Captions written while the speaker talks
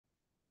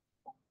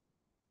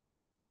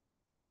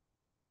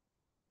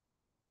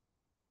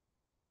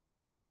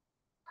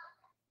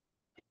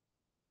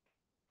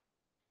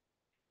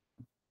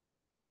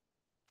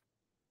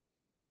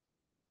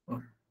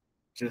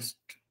Just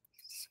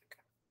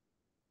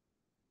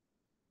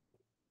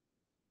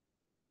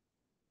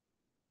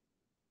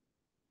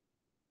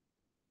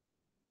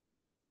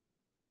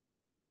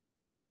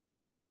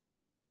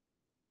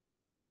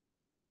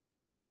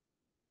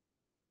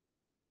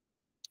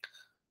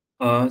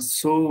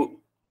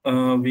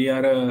we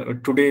are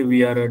today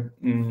we are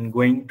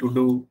going to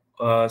do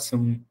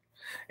some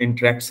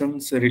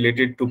interactions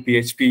related to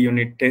PHP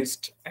unit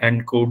test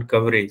and code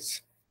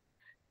coverage.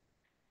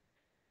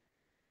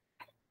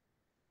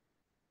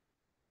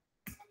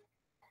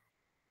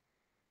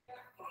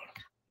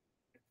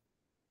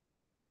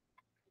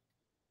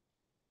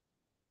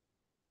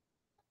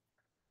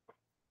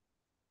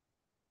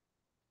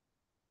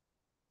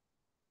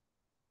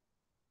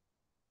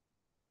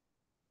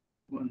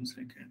 One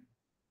second.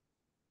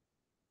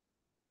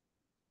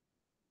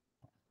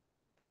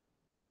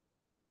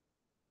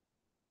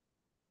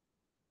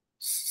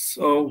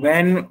 So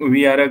when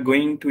we are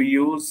going to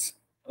use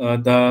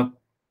the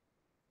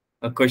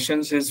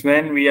questions is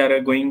when we are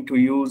going to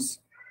use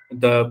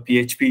the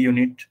PHP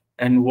unit,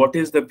 and what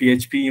is the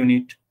PHP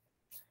unit,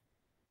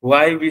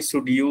 why we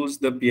should use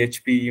the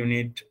PHP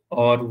unit,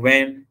 or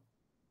when,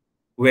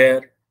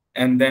 where,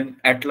 and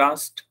then at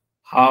last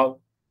how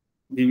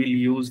we will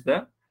use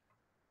the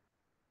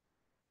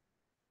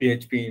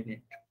PHP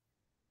unit.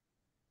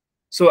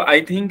 So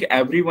I think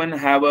everyone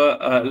have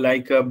a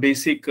like a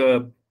basic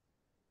a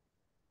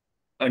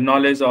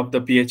knowledge of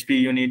the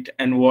PHP unit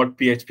and what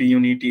PHP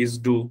unit is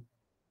do.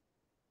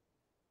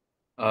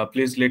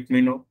 Please let me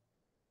know.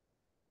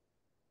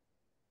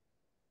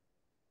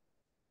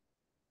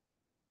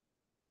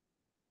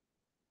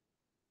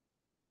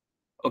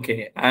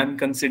 Okay, I'm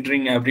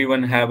considering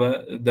everyone have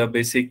the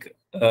basic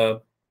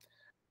PHP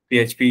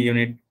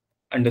unit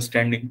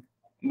understanding,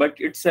 but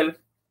itself,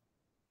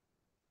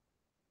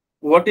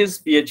 what is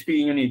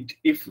PHP unit?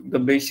 If the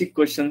basic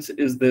questions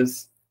is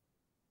this,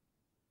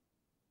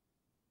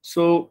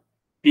 so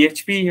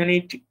PHP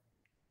unit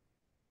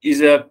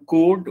is a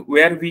code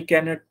where we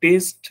can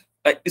test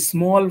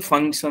small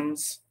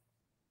functions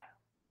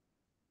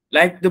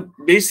like the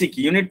basic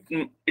unit.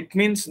 It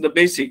means the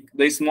basic,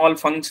 the small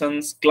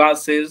functions,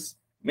 classes,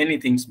 many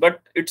things,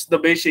 but it's the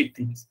basic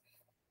things.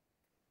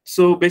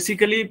 So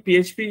basically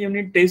PHP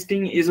unit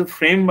testing is a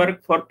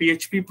framework for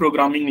PHP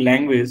programming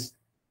language,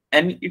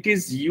 and it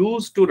is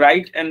used to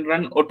write and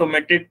run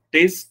automated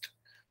tests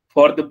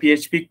for the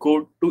PHP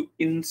code to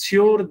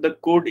ensure the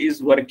code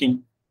is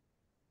working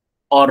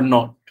or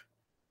not.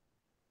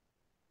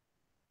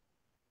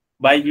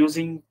 By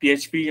using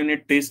PHP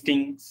unit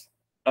testings,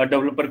 a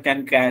developer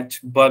can catch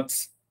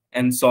bugs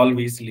and solve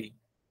easily.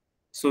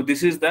 So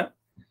this is the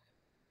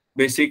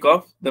basic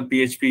of the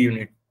PHP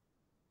unit.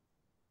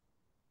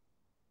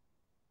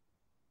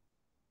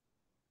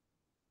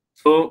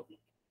 So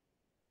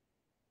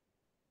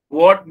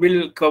what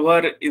we'll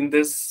cover in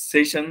this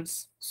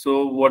sessions?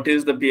 So what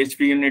is the PHP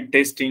unit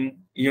testing,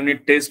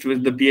 unit test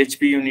with the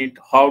PHP unit,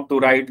 how to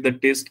write the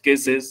test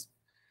cases,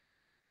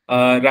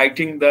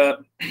 writing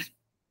the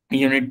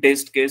unit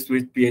test case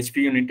with PHP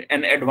unit,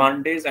 and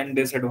advantage and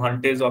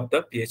disadvantage of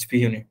the PHP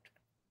unit.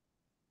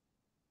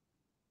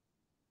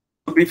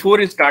 So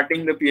before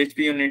starting the PHP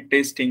unit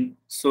testing,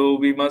 so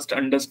we must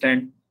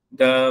understand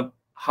the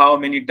how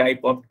many type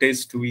of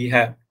tests we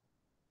have.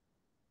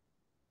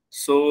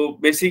 So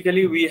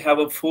basically we have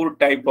a 4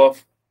 type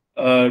of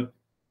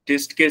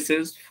test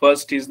cases.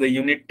 First is the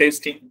unit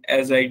testing.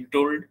 As I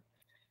told,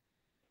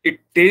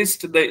 it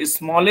tests the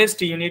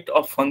smallest unit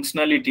of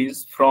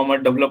functionalities from a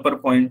developer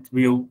point of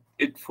view.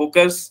 Its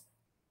focus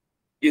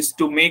is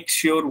to make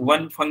sure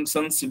one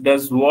function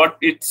does what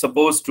it's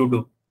supposed to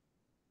do.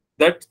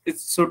 That it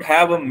should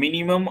have a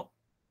minimum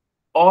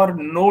or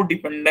no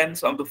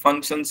dependence on the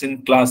functions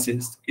in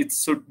classes. It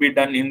should be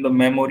done in the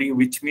memory,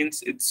 which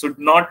means it should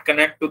not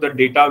connect to the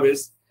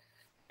database,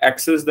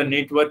 access the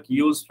network,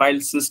 use file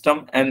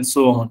system, and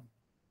so on.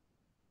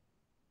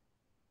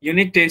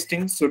 Unit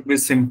testing should be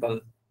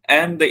simple.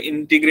 And the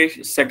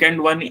integration,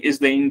 second one is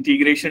the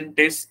integration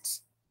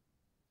tests.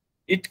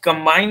 It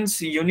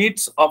combines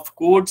units of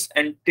codes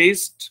and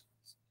tests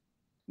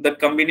the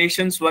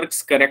combinations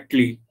works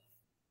correctly.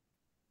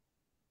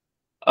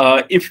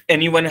 If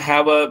anyone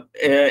have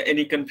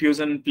any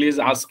confusion, please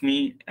ask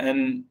me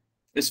and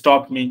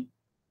stop me.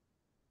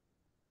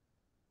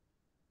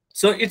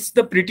 So it's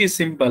the pretty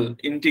simple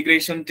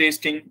integration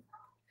testing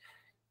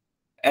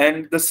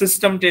and the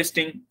system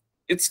testing.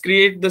 It's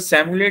create the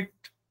simulate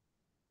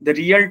the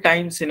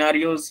real-time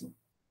scenarios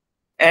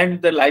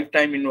and the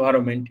lifetime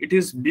environment. It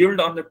is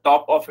built on the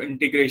top of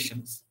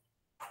integrations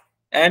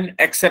and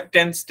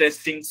acceptance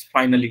testings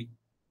finally.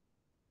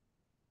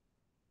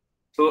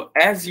 So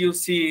as you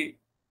see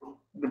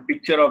the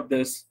picture of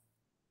this,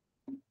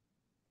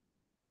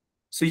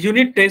 so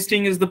unit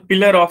testing is the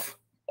pillar of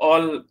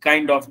all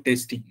kind of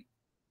testing.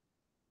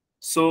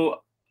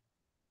 So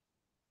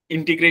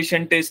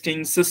integration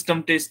testing,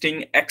 system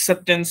testing,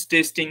 acceptance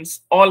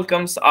testings all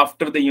comes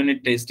after the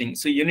unit testing.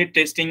 So unit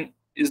testing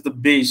is the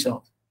base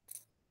of.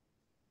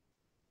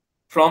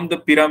 From the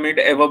pyramid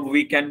above,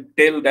 we can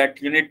tell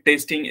that unit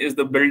testing is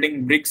the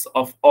building bricks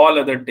of all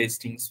other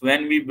testings.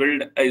 When we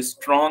build a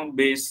strong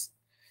base,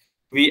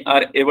 we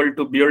are able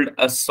to build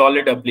a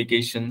solid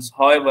applications.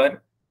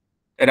 However,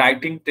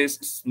 writing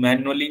tests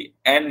manually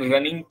and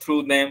running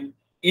through them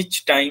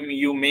each time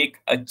you make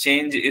a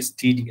change is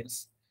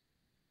tedious.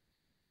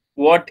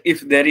 What if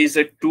there is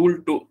a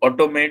tool to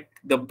automate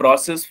the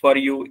process for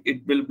you?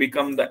 It will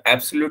become the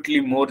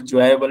absolutely more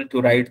enjoyable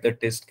to write the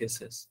test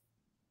cases.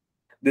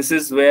 This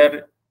is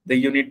where the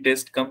unit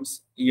test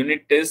comes.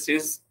 Unit test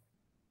is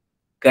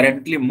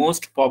currently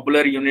most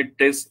popular unit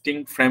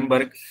testing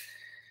framework.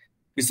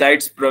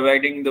 Besides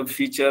providing the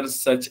features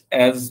such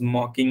as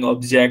mocking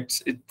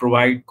objects, it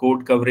provides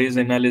code coverage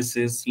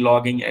analysis,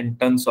 logging, and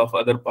tons of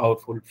other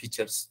powerful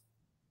features.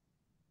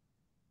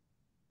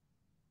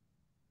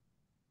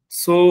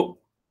 So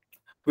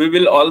we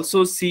will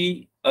also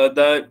see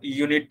the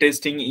unit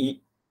testing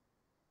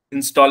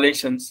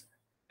installations.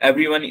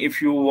 Everyone,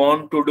 if you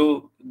want to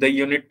do the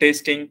unit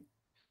testing,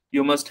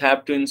 you must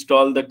have to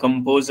install the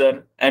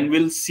composer, and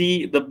we'll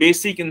see the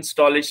basic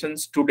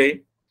installations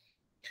today,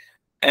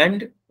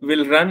 and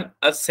we'll run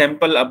a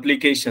sample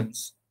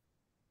applications.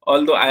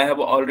 Although I have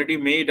already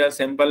made a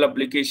sample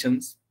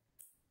applications,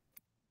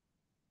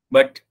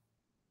 but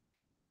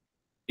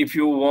if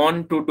you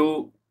want to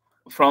do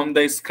from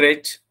the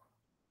scratch,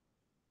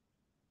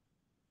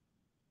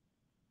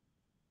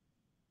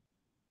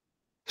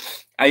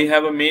 I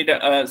have made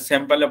a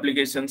sample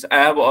applications. I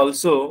have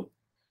also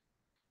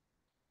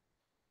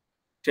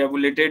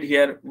tabulated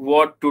here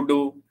what to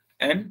do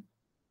and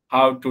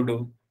how to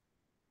do.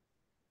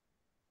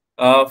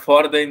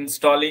 For the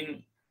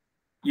installing,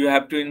 you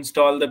have to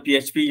install the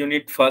PHP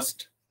unit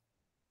first,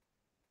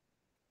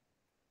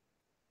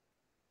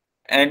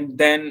 and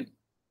then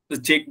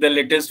check the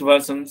latest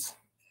versions,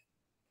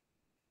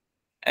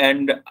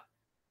 and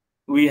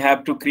we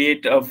have to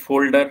create a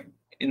folder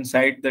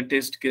inside the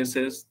test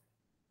cases.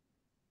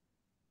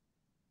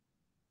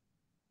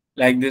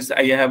 Like this,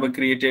 I have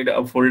created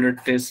a folder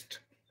test,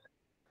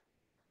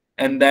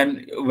 and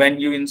then when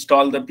you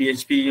install the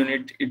PHP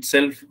unit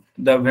itself,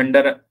 the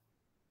vendor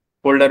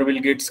folder will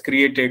get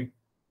created.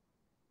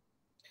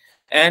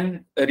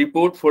 And a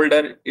report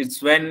folder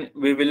is when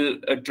we will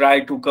try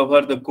to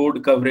cover the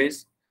code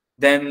coverage,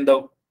 then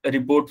the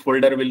report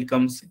folder will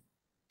come.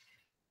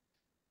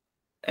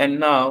 And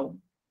now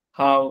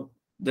how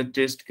the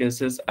test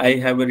cases I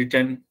have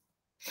written.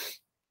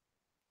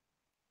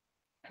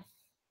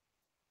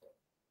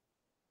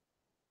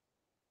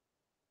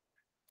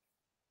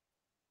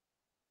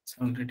 It's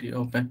already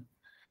open.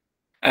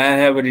 I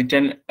have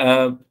written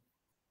a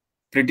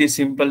pretty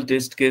simple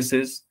test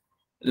cases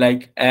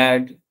like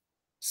add,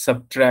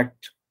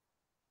 subtract,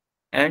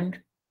 and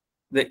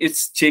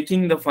it's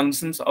checking the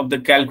functions of the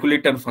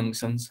calculator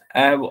functions.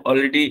 I have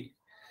already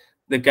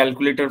the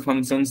calculator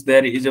functions.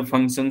 There is a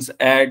functions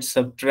add,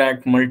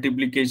 subtract,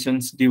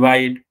 multiplications,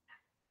 divide,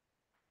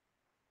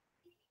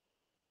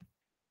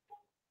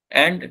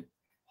 and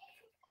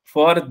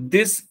for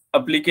this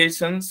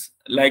applications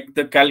like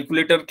the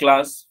calculator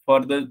class,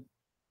 for the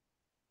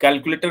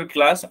calculator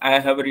class, I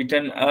have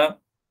written a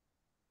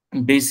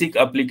basic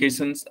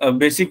applications,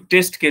 basic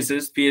test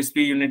cases,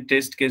 PHP unit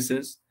test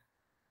cases,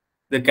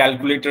 the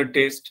calculator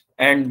test,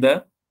 and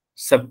the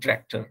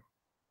subtractor.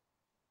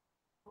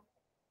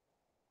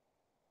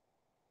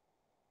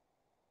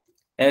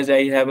 As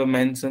I have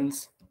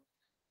mentioned,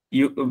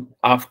 you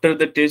after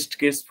the test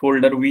case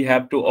folder, we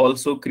have to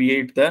also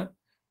create the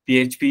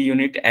PHP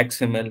unit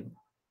XML.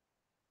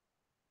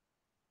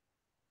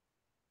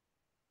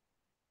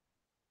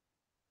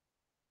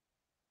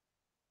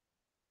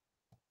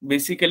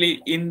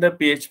 Basically, in the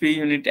PHP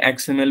unit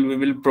XML,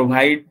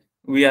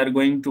 we are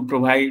going to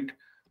provide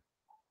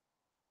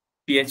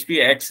PHP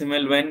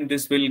XML when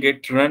this will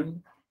get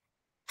run,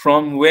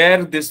 from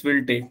where this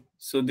will take.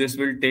 So this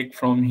will take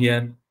from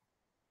here.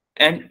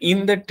 And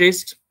in the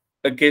test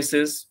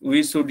cases,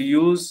 we should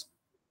use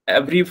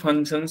every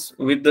functions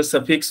with the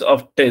suffix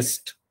of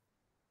test.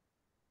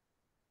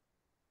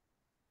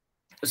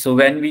 So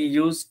when we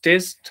use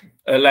test,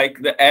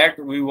 like the add,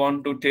 we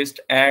want to test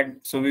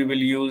add, so we will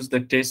use the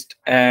test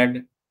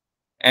add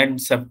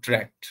and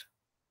subtract.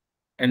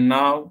 And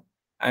now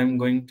I'm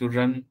going to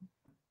run.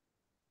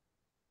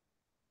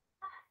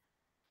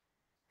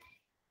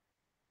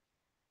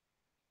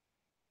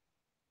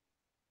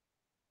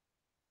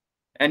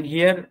 And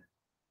here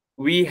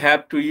we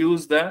have to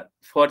use the,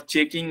 for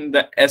checking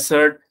the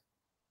assert,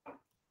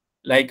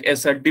 like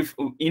assert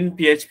in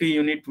PHP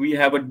unit, we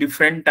have a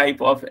different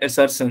type of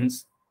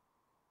assertions.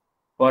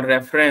 For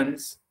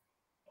reference,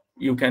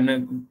 you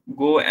can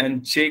go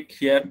and check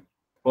here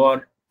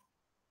for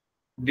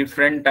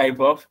different type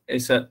of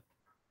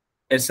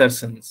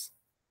assertions.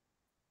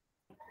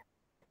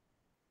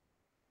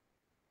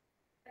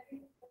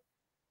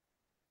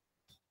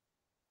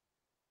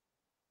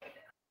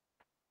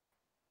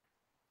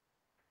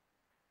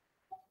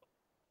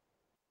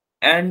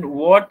 And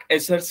what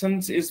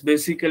assertions is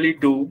basically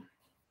do,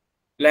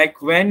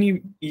 like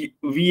when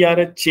we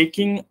are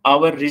checking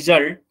our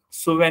result,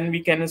 so when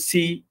we can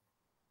see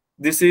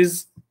this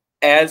is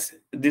as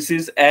this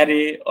is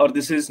array or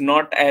this is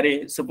not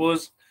array.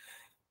 Suppose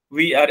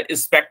we are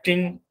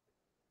expecting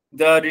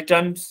the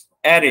returns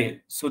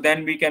array, so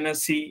then we can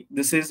see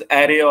this is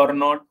array or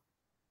not.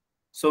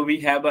 So we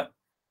have a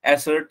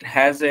assert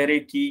has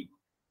array key.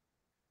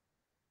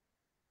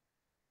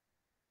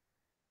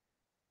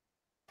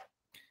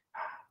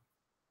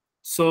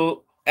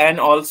 So and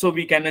also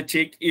we can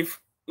check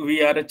if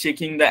we are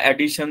checking the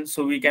addition,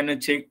 so we can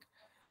check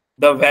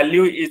the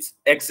value is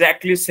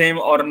exactly same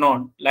or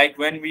not. Like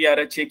when we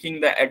are checking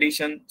the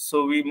addition,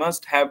 so we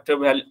must have the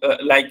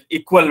like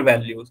equal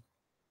values.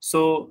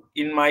 So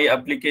in my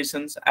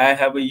applications I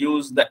have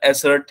used the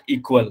assert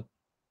equal.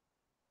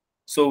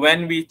 So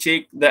when we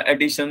check the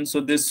addition,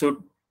 so this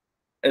should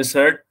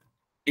assert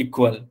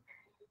equal.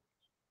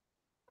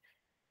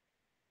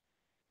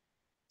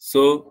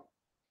 So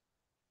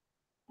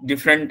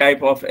different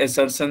type of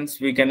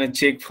assertions we can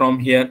check from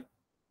here.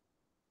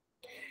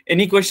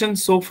 Any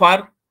questions so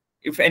far?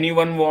 If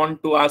anyone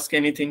want to ask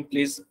anything,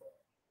 please.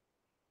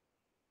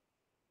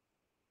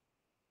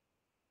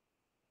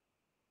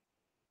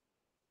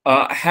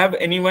 Have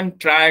anyone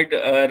tried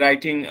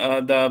writing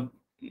the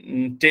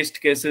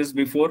test cases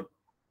before?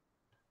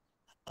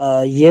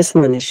 Yes,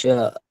 Manish.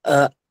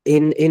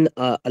 In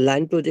a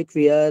line project,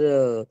 we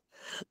are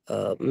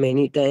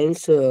many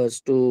times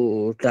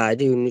to try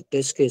the unit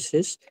test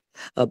cases.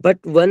 But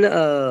one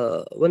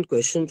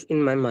question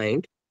in my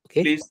mind.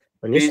 Okay, Please,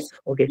 Manish. please.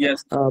 Okay.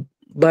 Yes,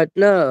 But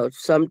now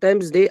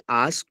sometimes they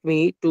ask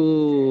me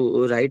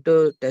to write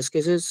test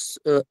cases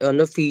on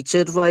the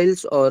feature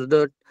files or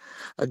the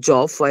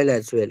job file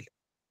as well.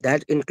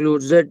 That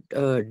includes the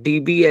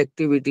DB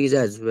activities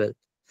as well.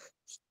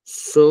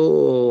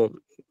 So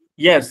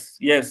yes,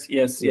 yes,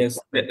 yes, yeah,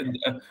 yes.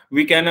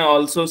 We can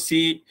also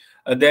see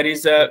there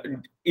is a,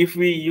 if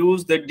we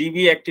use the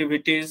DB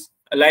activities,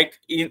 like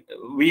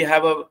we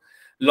have a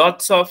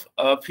lots of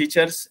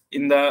features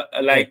in the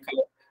right. like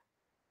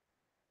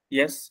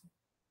yes,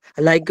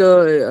 Like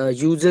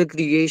user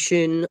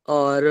creation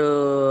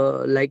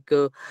or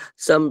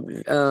some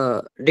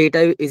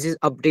data is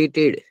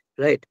updated,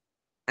 right?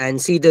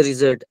 And see the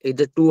result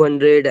either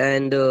 200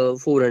 and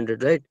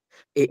 400, right?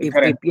 If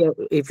correct. API,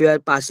 if you are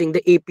passing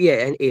the API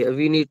and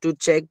we need to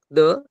check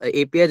the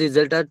API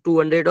result are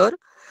 200 or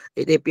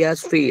it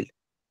APIs fail,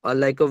 or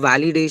like a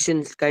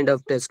validation kind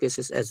of test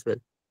cases as well,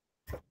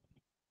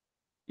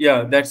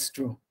 Yeah, that's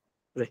true.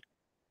 right?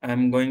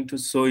 I'm going to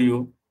show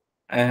you.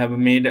 I have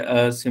made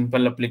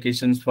simple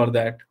applications for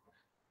that,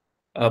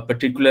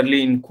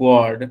 particularly in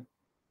Quad.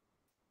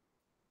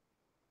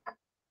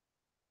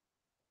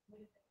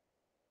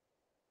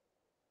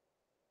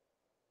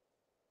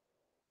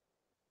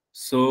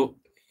 So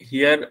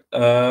here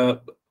I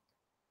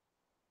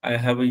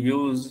have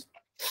used.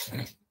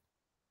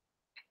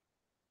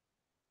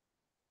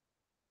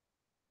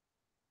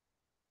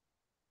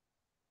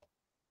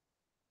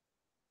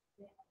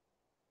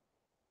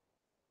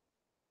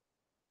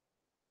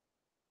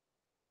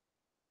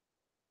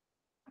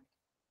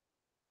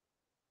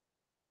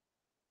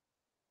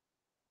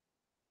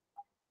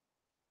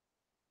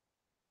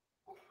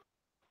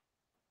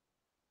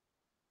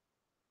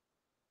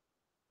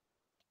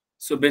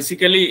 So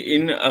basically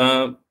in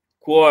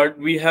Quad,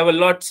 we have a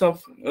lots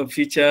of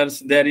features.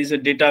 There is a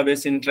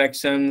database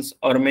interactions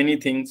or many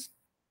things.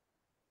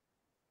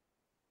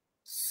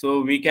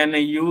 So we can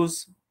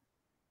use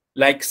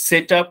like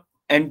setup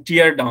and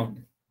tear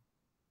down.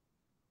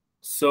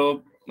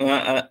 So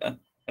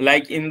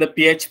like in the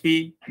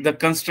PHP, the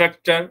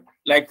constructor,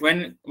 like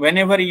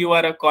whenever you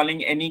are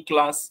calling any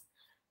class,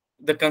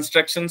 the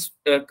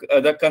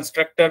the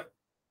constructor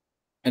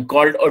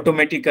called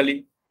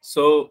automatically.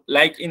 So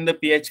like in the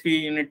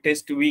PHP unit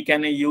test, we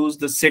can use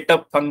the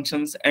setup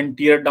functions and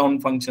tear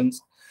down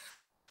functions.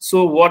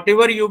 So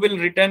whatever you will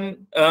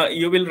return,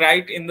 you will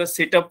write in the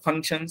setup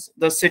functions.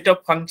 The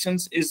setup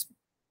functions is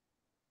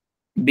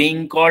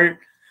being called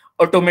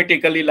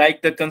automatically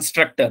like the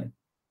constructor.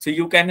 So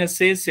you can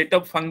say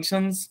setup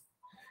functions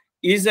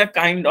is a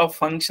kind of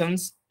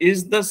functions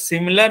is the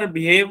similar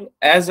behave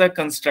as a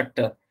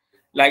constructor.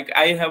 Like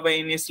I have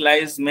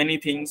initialized many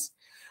things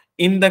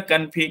in the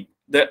config,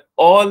 the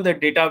all the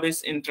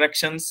database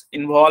interactions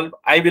involved.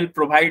 I will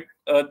provide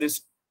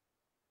this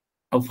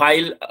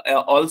file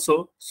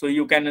also, so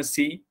you can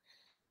see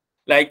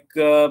like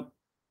in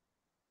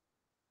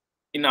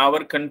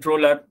our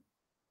controller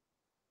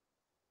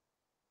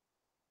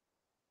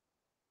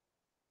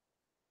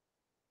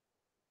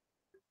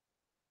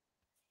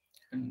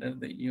under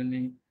the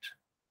unit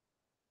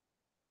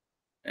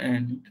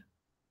and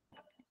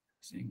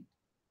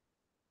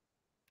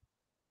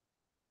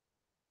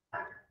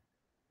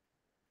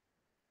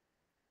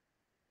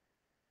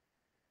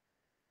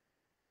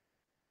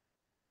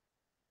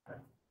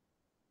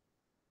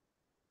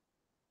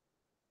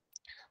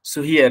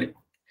so here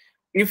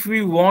if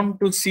we want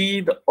to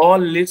see the all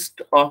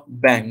list of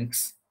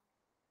banks,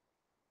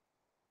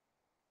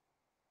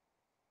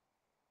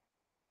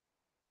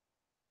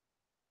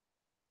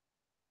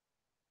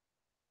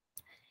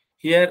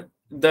 here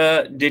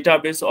the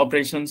database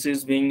operations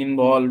is being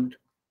involved.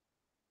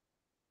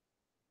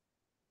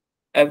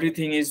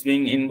 everything is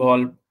being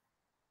involved.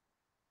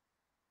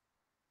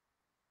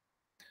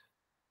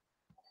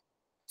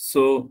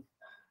 So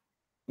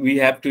we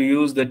have to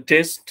use the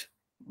test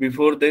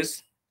before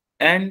this,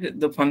 and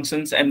the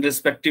functions and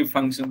respective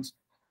functions.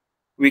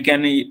 We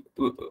can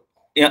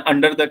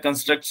under the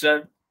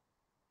constructor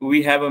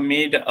we have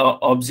made a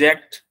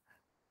object,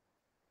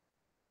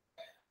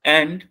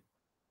 and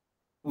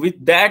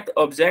with that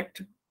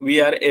object we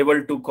are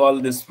able to call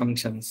these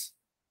functions.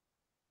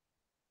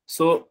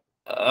 So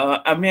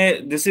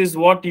this is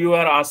what you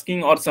are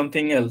asking or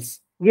something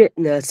else?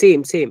 Yeah,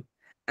 same.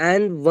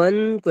 And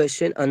one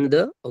question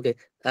another. Okay,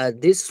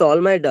 this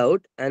solve my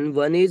doubt. And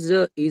one is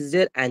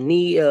there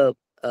any uh,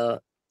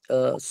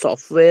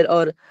 software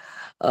or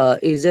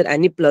is there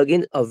any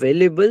plugin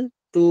available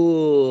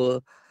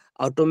to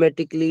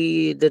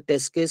automatically the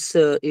test case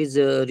is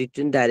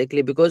written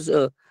directly? Because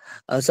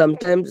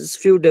sometimes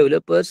few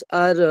developers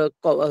are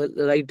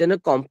written a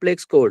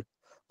complex code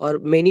or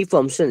many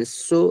functions,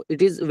 so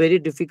it is very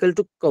difficult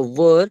to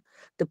cover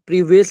the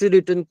previously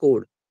written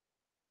code,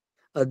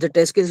 the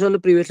test case on the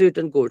previously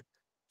written code.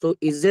 So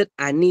is there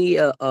any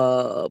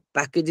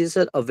packages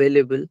are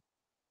available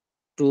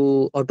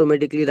to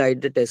automatically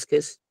write the test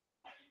case,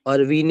 or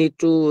we need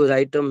to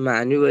write a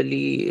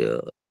manually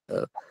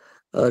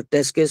uh,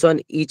 test case on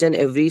each and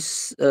every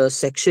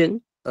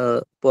section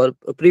for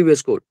a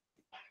previous code?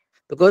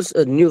 Because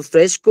a new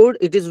fresh code,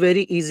 it is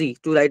very easy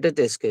to write a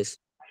test case.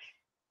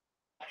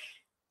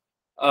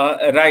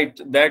 Right,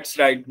 that's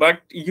right,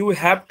 but you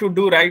have to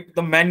do right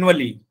the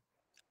manually.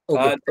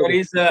 Okay, There okay,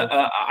 is a,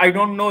 okay. I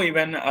don't know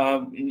even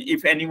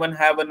if anyone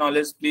have a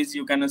knowledge, please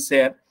you can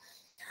share.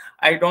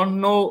 I don't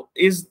know,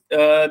 is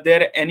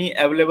there any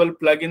available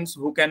plugins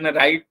who can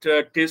write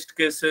test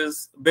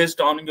cases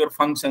based on your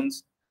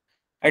functions?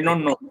 I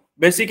don't know.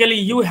 Basically,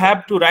 you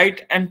have to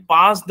write and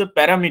pass the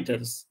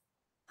parameters.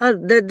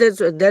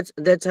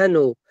 That's I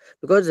know,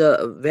 because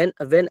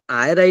when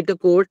I write a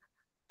code,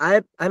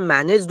 I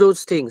manage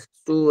those things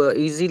to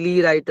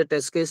easily write the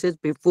test cases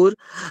before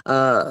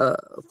uh,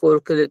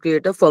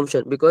 create a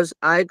function, because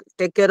I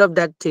take care of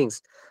that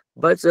things.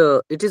 But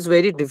it is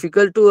very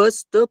difficult to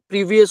us the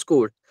previous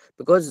code,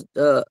 because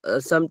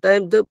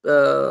sometimes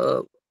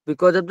the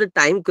because of the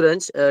time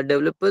crunch,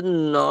 developer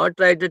not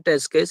write the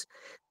test case.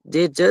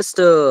 They just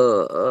do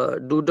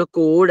the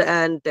code,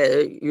 and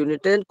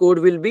unit and code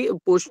will be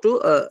pushed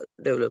to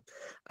develop.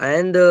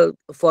 And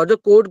for the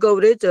code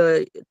coverage,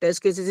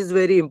 test cases is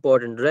very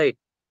important, right?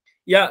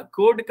 Yeah,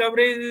 code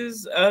coverage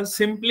is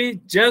simply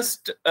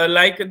just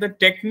like the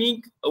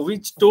technique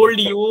which told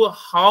you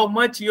how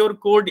much your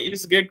code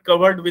is get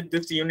covered with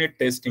this unit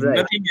testing, Right,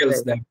 nothing else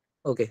right.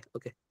 that. Okay,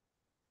 okay.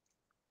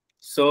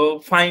 So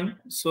fine.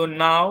 So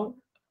now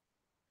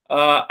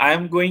I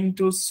am going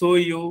to show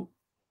you.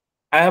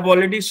 I have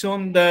already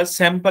shown the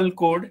sample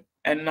code,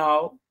 and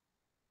now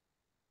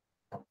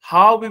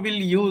how we will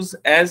use,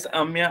 as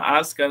Amya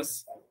asked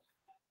us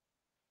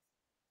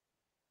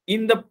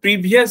in the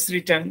previous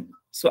written.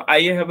 So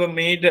I have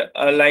made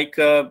like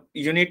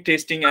unit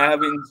testing. I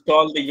have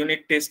installed the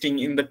unit testing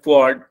in the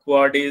quad.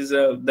 Quad is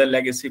the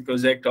legacy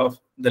project of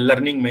the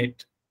learning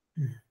mate,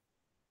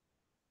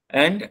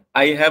 and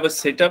I have a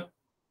setup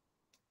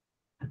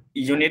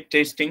unit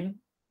testing.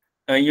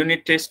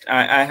 Unit test.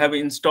 I have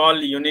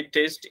installed unit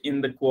test in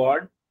the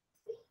quad,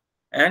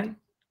 and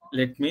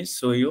let me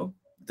show you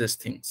these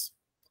things.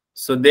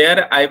 So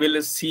there I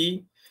will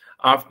see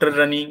after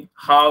running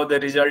how the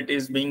result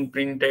is being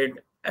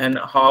printed and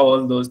how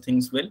all those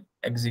things will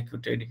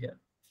executed here.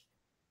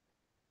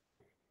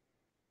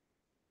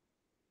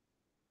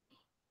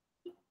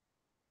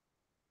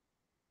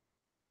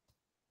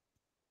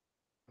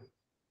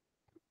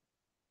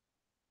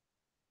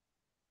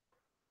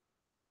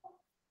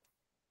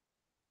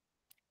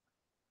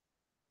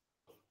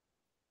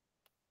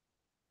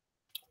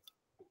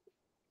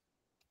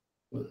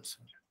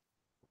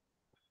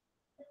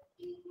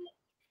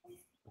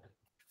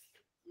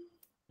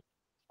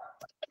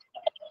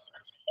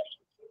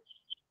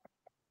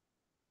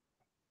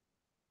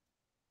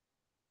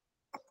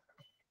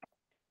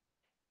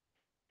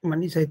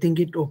 Manish, I think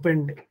it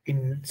opened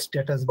in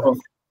status bar. Oh,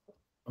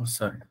 oh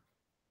sorry.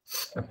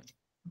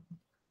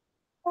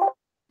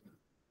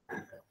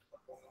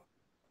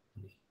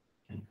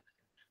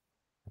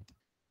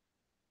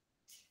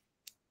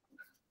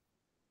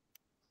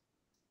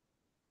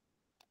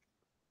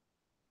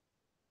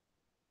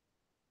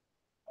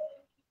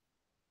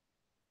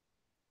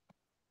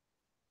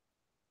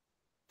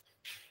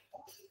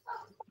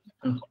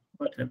 Oh,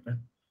 what happened?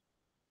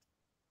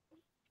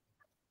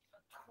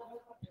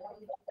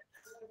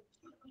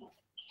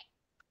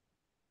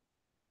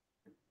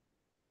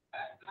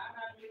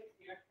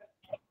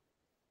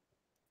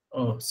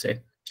 Oh,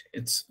 set.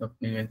 It's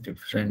opening a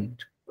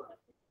different.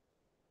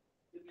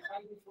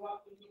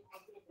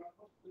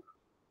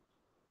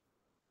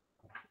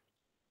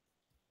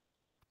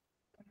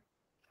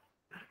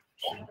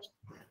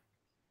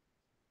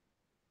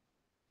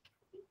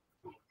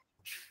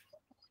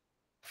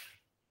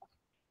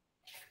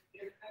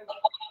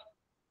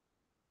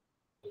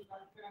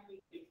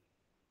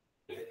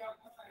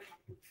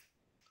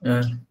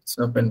 It's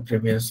open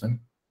previous one.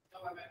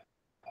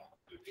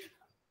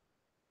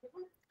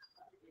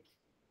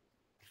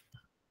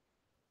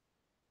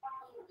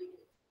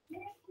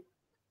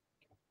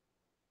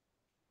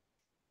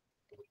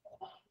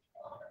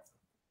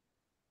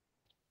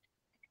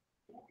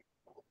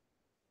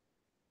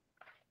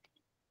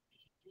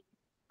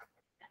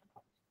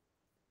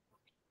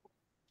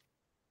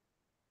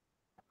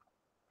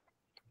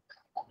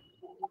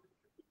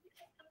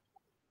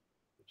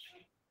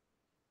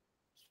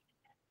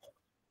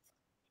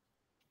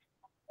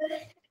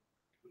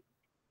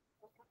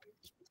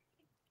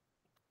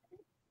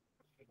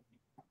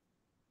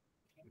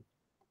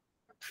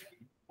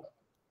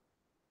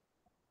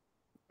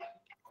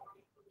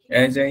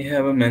 As I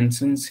have a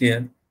mentions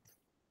here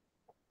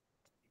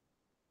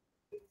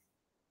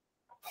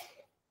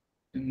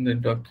in the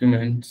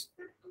documents,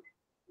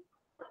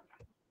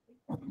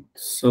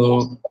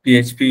 so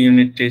PHP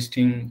unit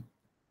testing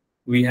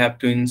we have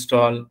to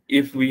install.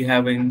 If we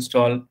have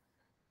installed,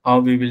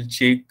 how we will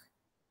check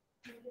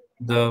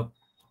the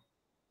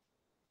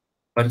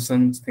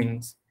person's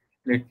things.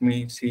 Let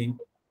me see.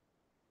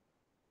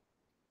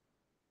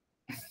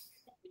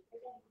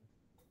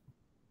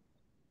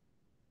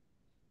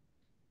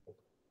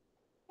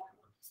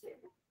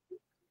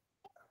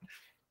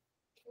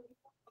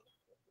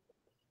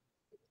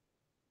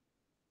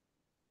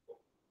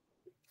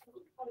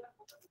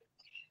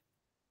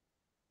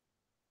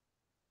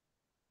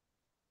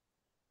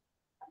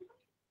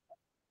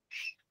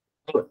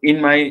 So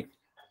in my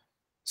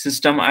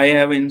system, I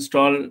have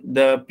installed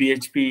the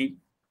PHP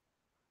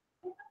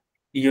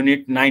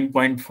unit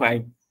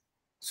 9.5.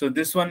 So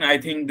this one, I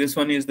think this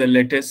one is the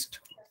latest.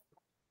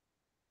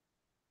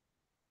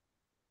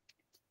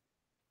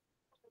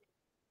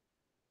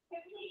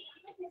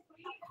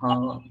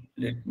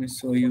 Let me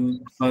show you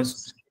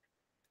first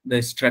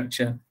the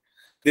structure.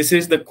 This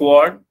is the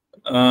quad.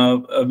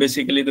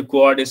 Basically, the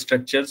quad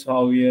structures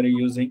how we are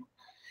using.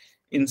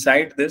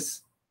 Inside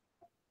this,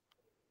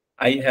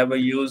 I have a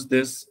use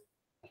this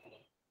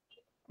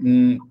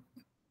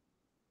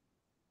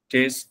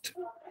test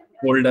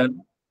folder.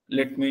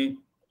 Let me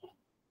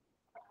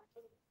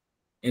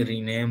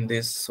rename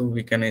this so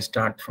we can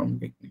start from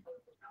beginning.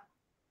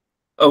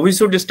 We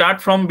should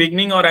start from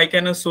beginning, or I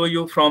can show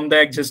you from the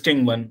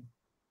existing one.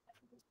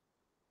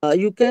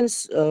 You can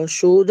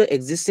show the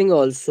existing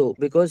also,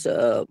 because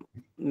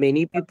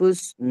many people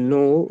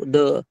know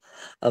the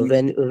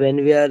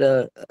when we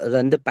are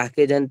run the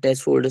package and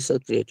test folders are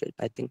created.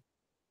 I think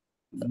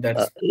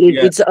That's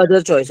yeah. it's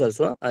other choice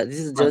also. This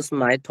is Uh, just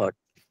my thought.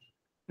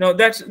 no,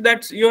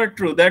 that's you're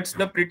true. That's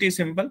the pretty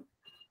simple.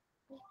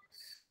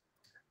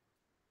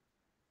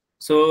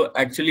 So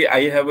actually,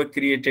 I have a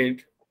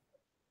created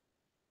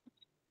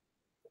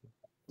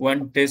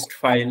one test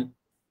file.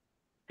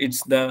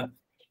 It's the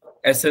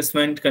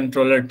assessment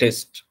controller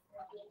test.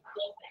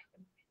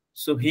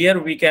 So here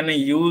we can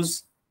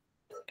use,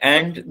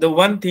 and the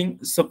one thing,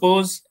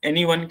 suppose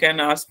anyone can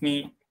ask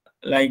me,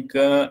 like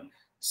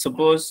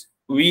suppose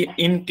we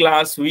in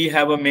class we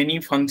have a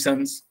many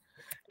functions,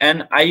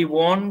 and I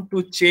want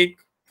to check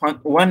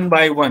one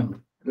by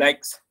one,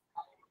 like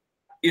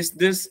is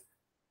this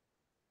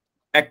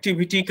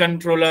activity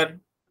controller,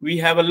 we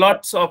have a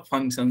lots of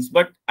functions,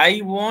 but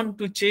I want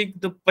to check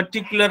the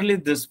particularly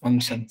this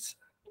functions.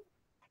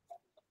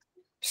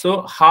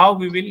 So how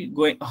we will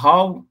go,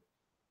 how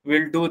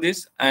we'll do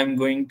this, I'm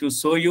going to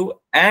show you.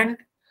 And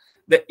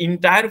the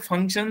entire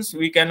functions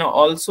we can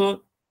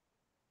also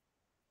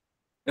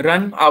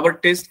run our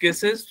test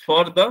cases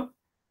for the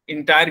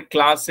entire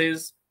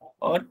classes.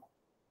 Or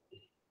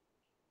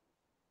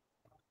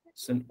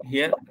so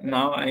here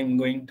now I'm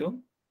going to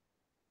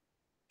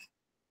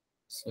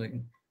show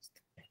you.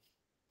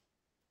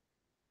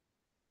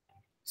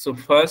 So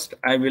first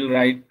I will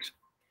write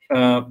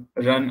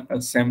run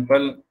a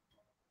sample,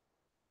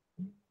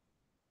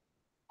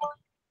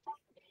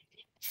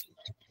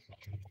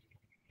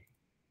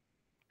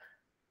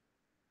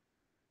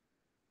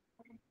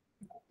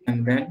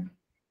 and then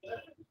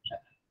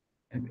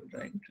I will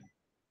write.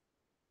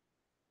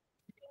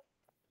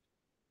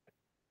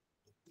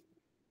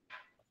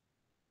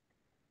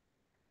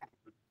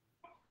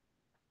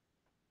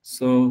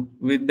 So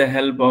with the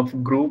help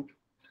of group,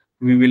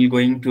 we will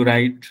going to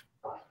write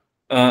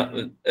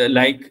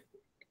like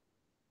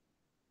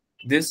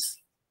this.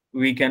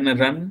 We can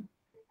run.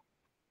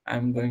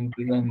 I'm going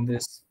to run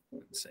this.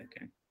 1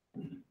 second.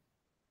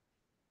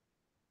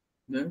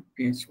 The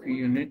PHP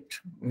unit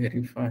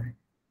verify.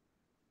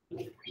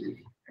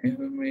 I have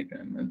made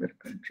another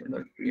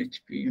controller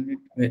PHP unit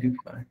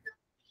verify.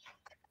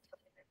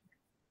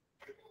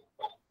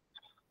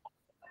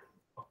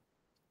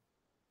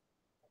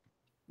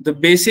 The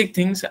basic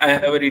things I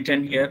have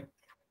written here.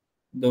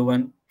 The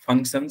one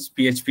functions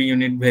PHP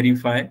unit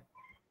verify.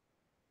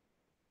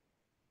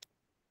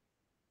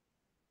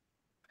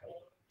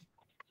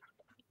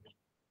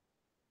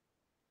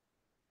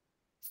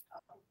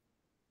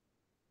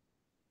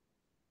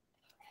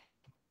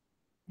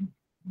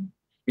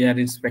 We are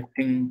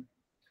expecting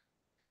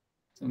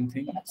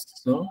something.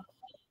 So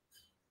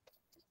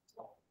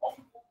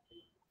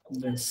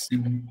the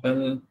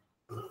simple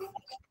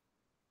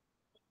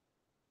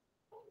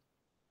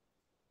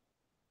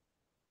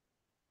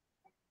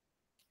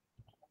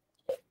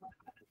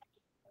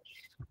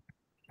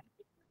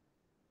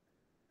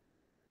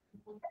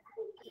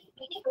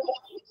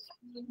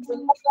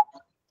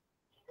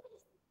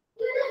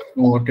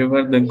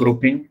whatever the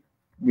grouping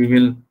we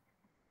will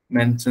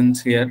mention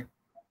here.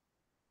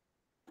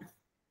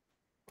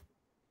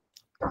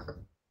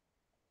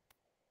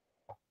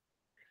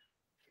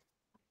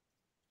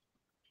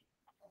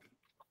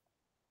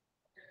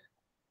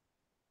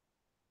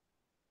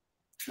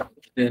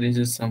 There is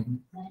a something,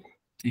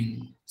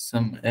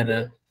 some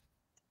error.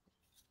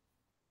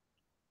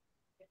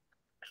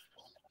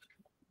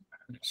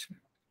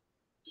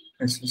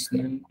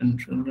 Assessment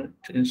controller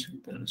test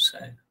the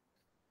side.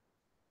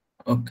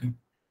 Okay.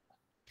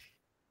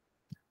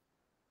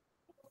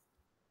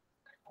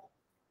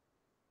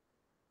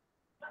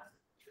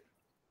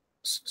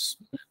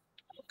 Assessment.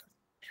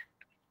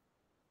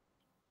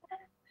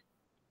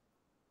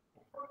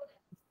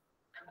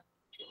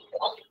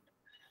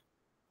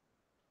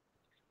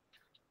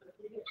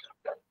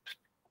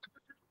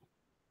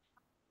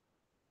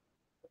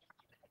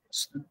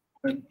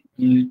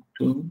 Only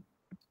two.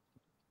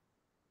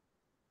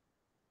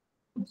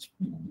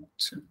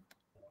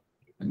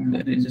 And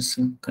there is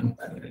some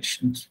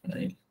configurations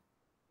file.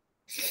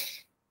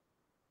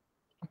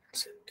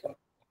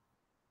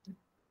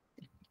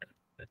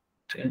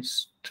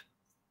 Test.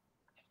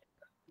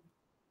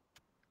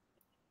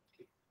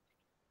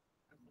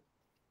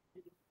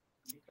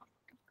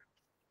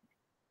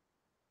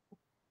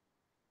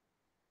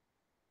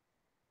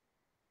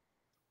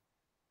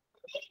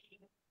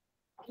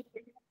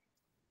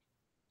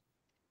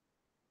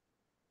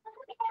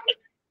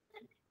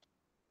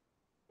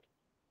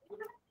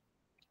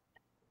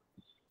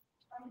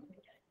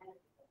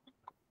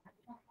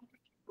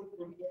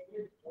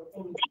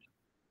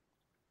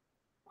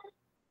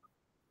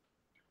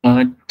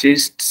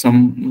 Test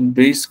some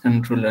base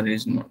controller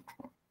is not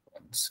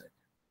one side.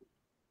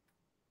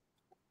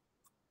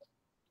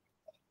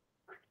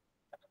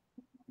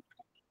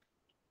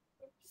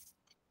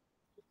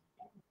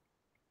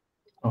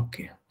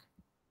 Okay.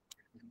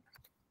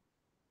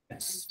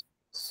 Yes.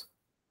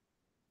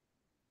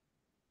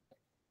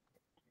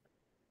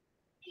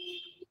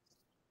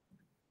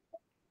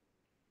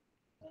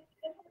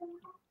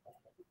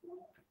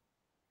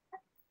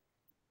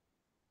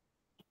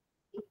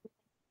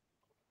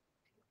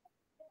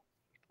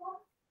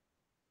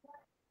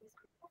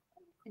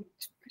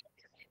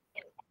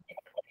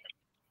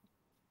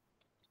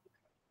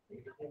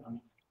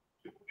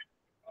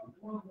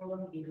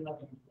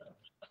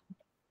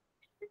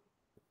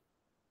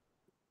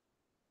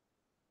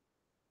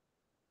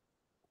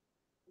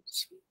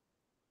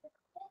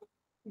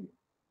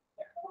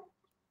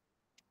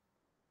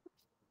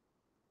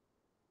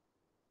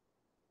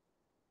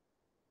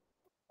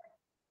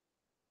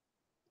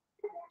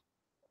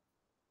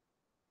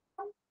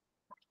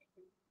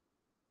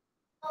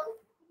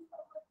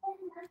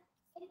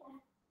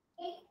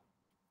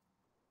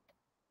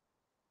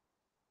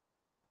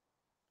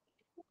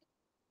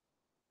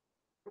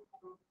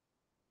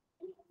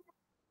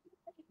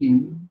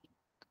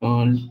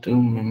 Call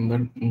to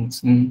member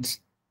functions.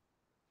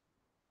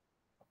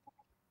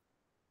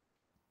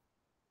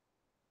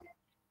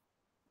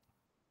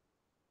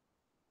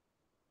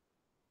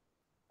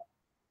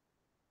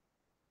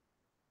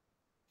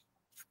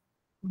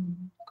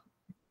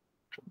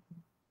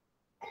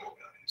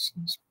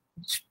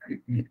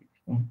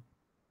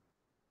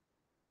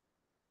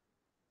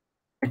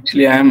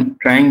 Actually, I am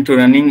trying to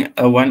running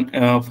one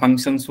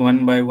functions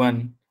one by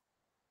one,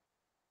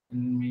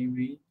 and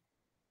maybe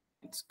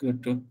it's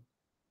good to.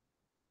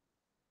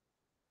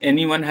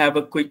 Anyone have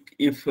a quick?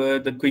 If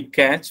the quick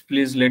catch,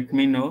 please let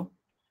me know.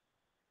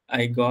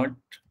 I got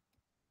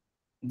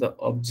the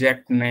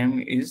object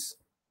name is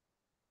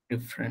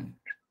different.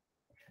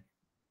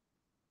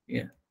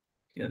 Yeah,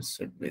 here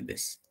should be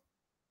this.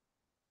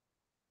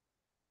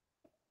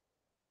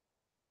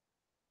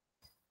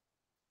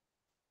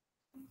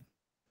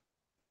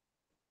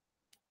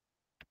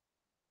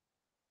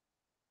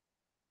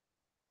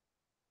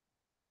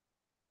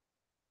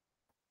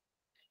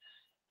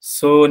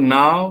 So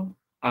now,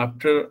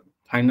 after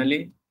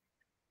finally,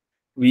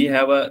 we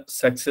have a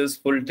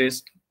successful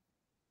test,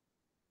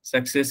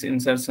 success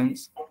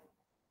insertions.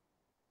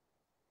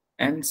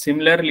 And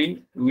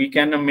similarly, we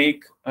can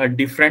make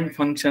different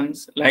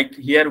functions. Like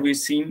here we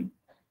see,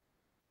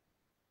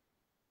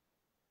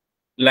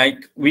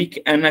 like we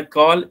can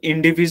call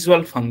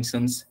individual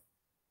functions.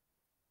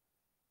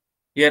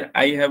 Here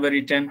I have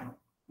written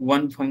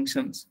one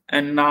functions,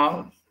 and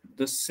now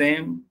the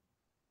same.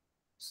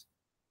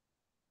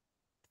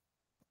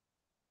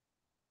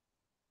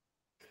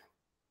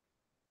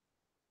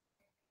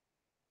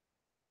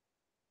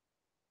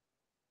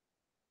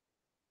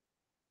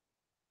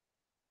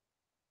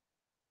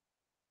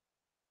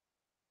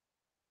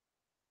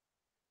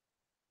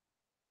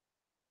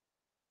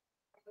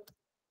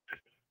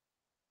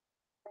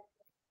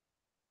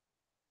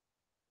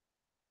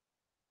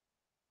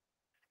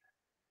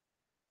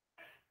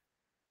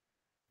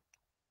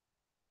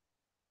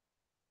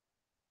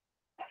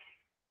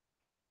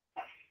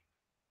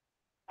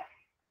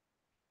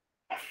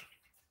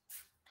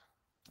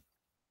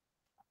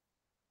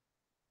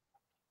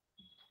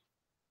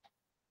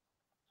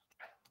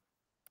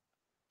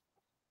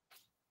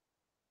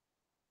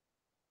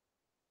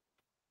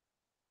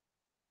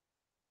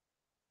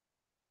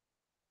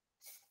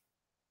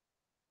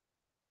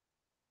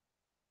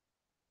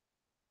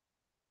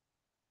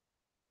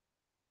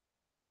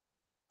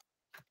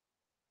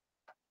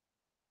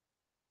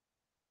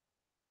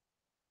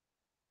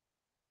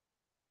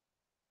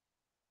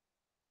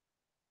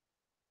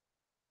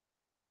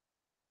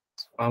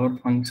 Our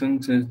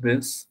functions is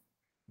this.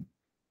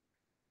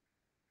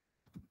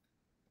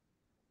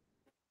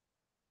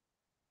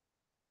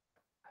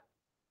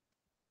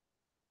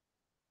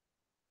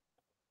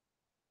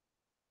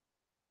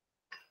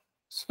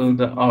 So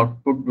the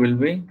output will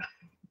be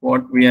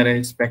what we are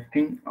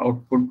expecting,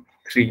 output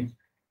 3.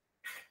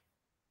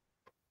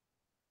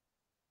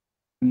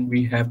 And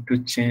we have to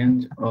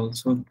change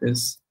also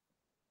this.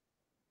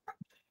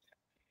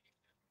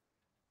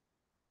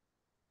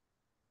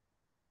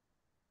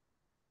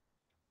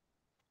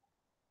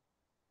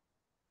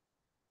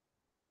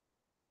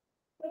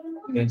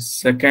 The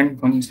second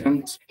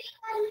functions.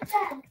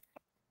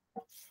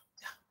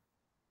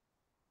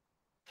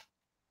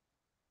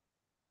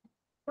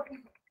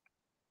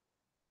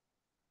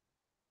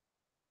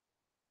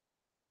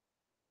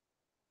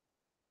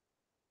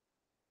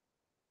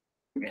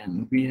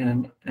 And we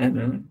have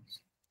errors.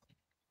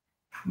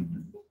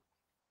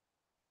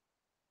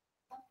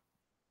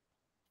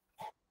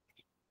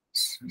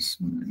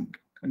 Assessment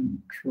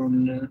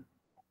controller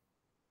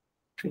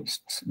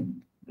tests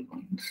and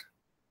ones.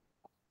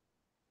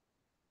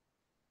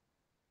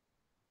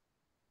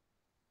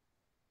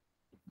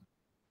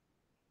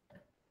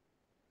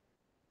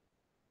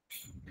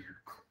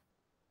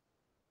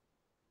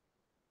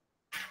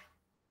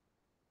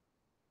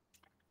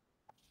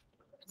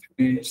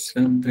 It's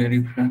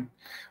verify.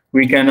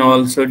 We can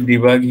also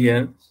debug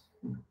here.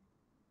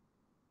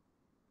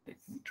 Let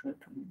me try to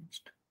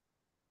understand.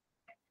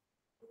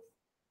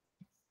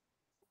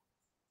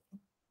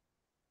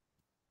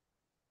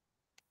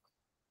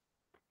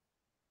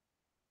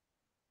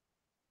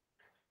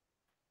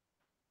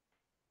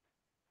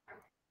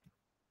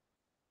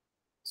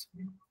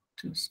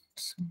 Just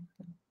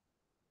simple.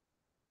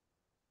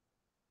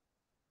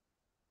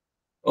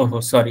 Oh,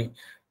 sorry.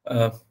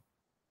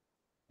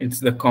 It's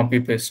the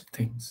copy paste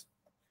things.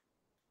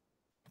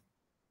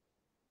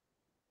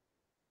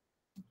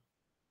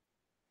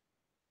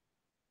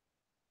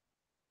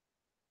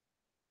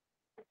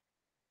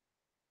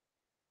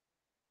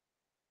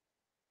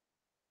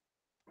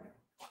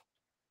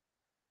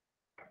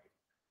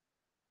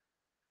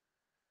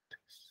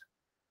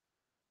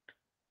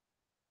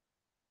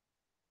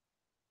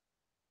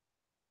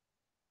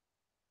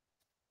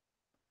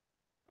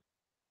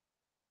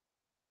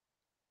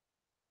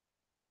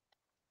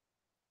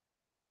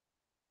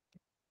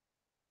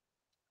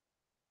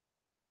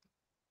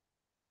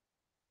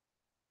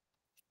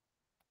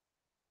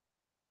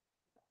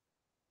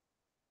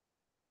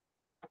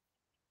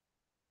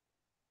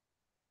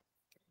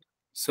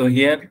 So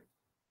here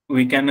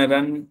we can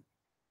run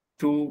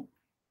two,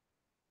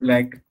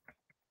 like,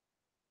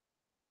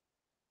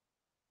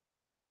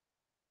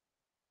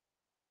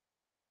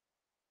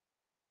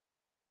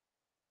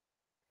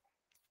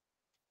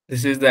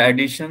 this is the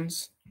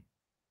additions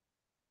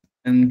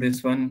and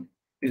this one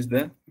is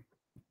the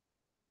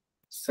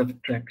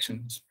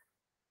subtractions.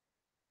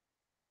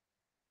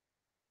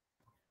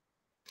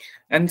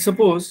 And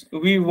suppose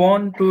we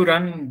want to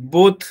run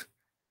both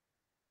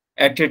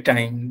at a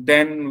time,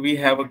 then we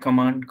have a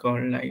command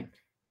called like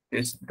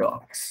this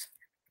docs.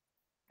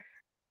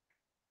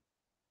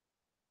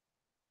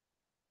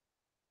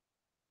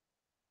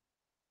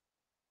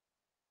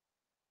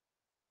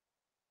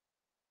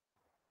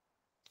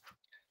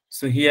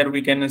 So here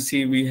we can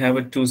see we have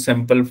a two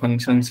sample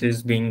functions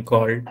is being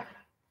called.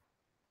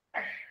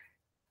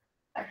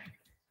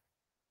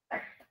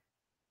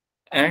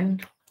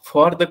 And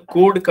for the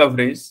code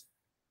coverage,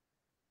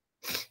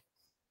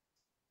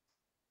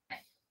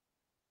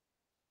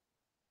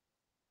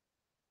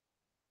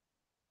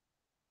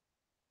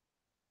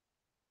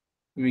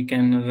 we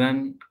can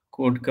run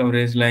code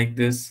coverage like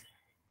this.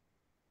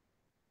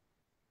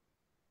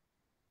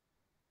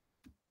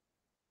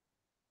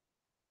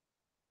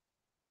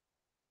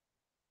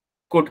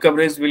 Code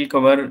coverage will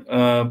cover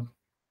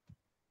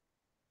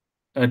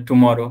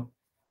tomorrow.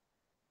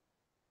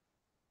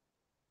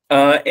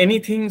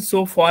 Anything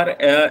so far,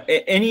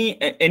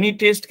 any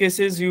test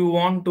cases you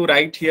want to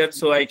write here,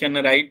 so I can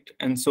write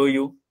and show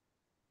you,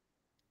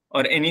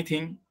 or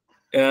anything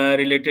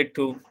related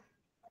to,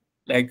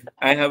 like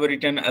I have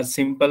written a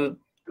simple,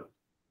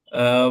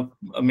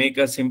 make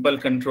a simple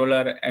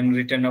controller and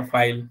written a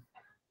file.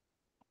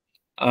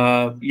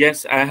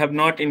 Yes, I have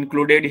not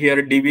included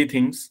here DB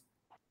things.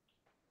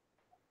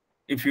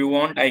 If you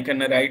want, I can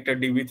write a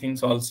DB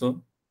things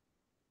also.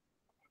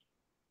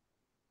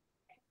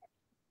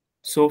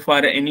 So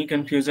far, any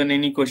confusion,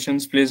 any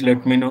questions, please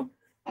let me know.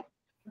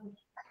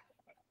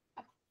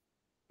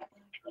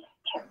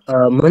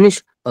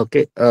 Manish,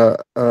 okay.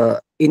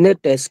 In a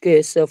test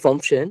case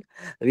function,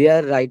 we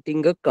are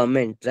writing a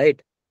comment,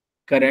 right?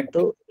 Correct.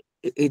 So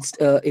it's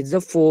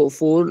a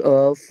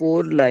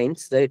four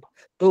lines, right?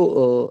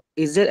 So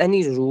is there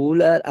any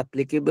rule are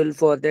applicable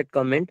for that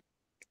comment?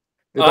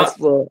 Uh,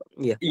 Because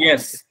yeah,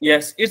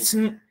 yes. It's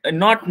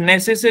not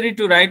necessary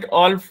to write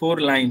all 4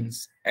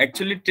 lines.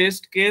 Actually,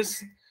 test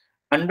case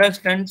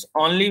understands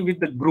only with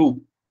the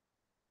group.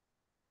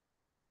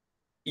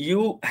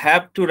 You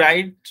have to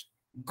write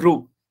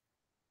group.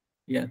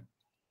 Yeah,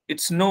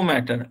 it's no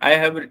matter. I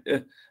have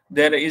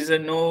There is a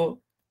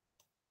no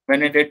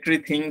mandatory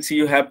things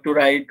you have to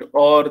write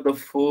or the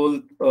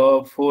full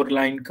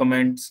 4-line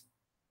comments.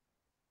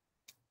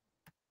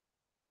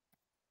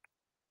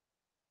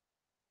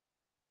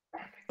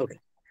 Okay.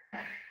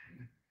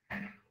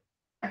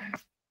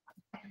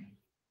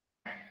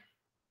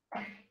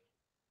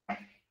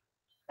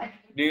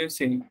 Do you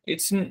see?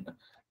 It's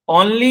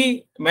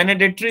only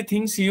mandatory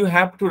things you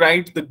have to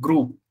write the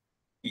group.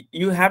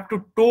 You have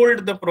to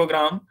told the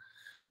program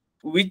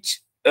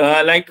which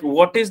like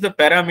what is the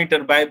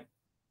parameter by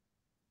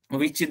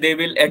which they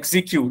will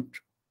execute.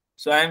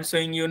 So I'm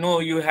saying,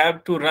 you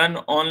have to run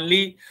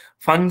only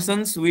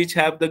functions which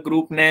have the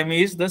group name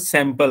is the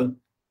sample.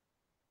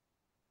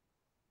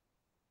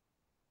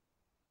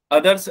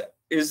 Others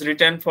is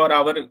written for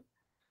our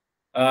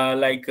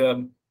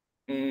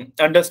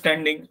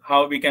understanding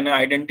how we can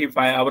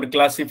identify our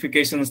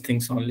classifications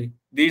things only.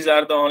 These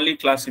are the only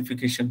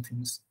classification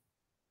things.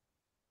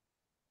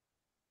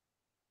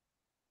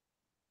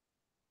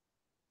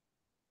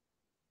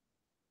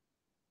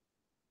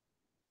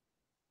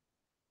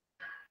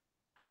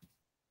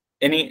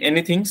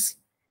 Any things?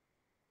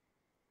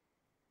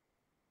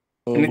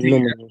 Anything No,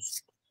 Manish.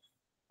 else?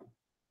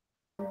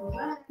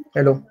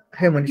 Hello.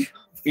 Hey, Manish.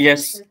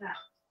 Yes.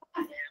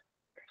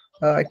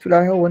 Actually,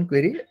 I have one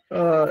query.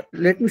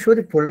 Let me show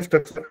the folder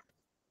structure.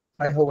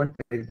 I have one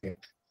query there.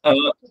 Uh,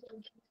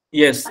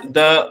 yes.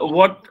 The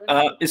what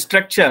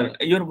structure?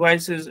 Your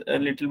voice is a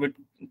little bit.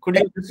 Could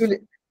you? Actually,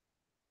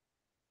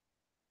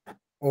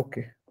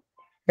 okay.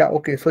 Yeah,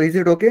 okay. So is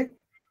it okay?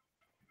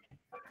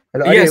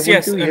 Hello, are you Yes. able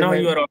Yes. to hear Now my?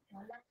 you are.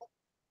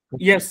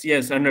 Okay. Yes.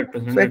 Yes.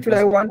 100%. So actually,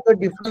 I 100%. want the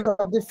difference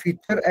of the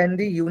feature and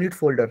the unit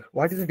folder.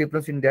 What is the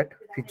difference in that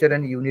feature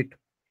and unit?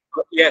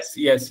 Yes.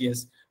 Yes.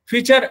 Yes.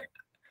 Feature.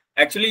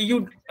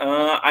 Actually,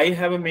 I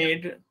have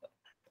made.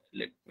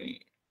 Let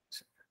me.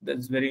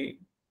 That's very.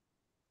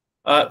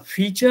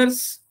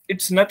 Features.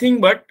 It's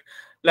nothing but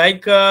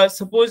like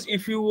suppose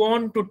if you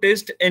want to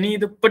test any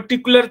the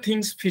particular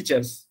things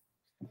features.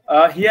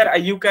 Here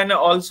you can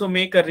also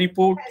make a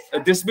report.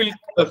 This will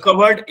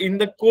covered in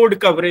the code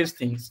coverage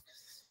things.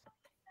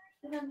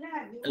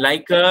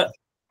 Like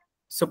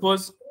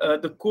suppose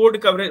the code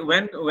coverage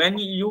when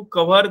you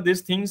cover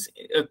these things,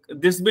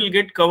 this will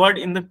get covered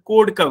in the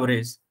code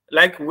coverage.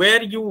 Like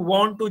where you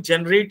want to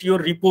generate your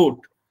report.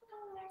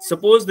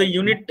 Suppose the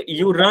unit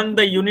you run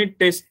the unit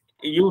test,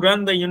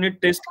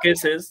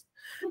 cases,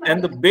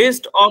 and the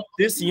based of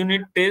this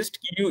unit test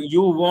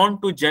you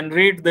want to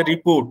generate the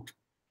report.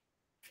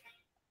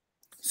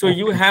 So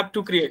you Okay. have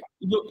to create,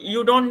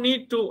 you don't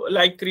need to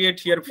like create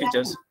here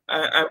features.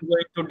 I'm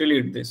going to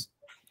delete this.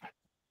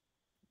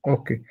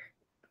 Okay.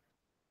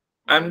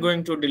 I'm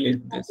going to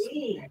delete this,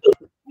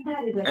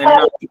 and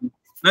now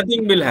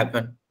nothing will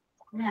happen.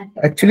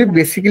 Actually,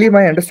 basically,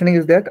 my understanding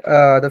is that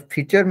the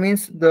feature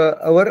means the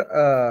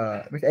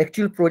our means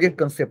actual project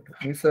concept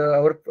means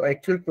our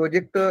actual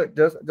project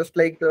just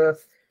like the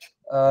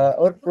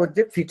our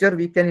project feature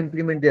we can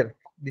implement there.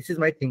 This is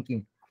my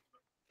thinking.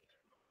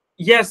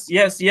 Yes,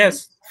 yes,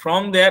 yes.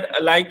 From there,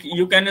 like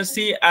you can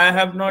see, I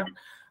have not.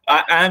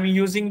 I am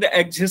using the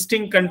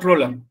existing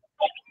controller,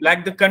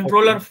 like the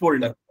controller Okay.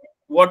 folder,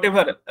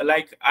 whatever.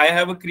 Like I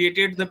have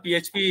created the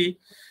PHP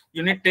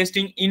unit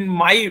testing in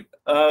my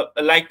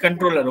like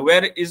controller.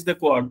 Where is the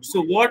code?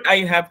 So what I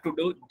have to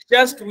do?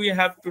 Just we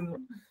have to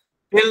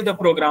tell the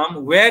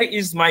program where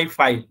is my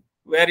file.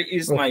 Where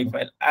is my Okay.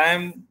 file? I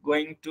am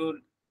going to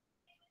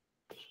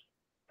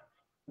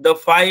the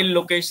file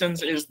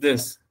locations is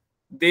this.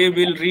 They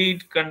will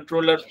read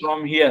controller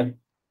from here,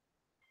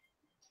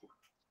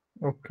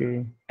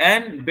 Okay.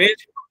 and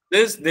based on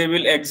this they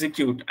will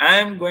execute. I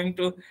am going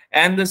to,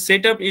 and the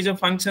setup is a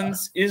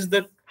functions is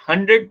the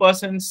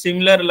 100%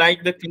 similar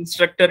like the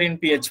constructor in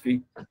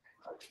PHP.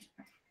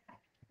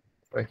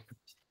 Right.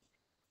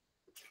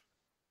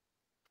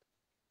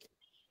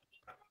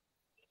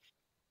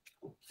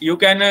 You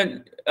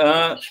can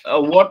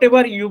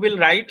whatever you will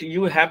write,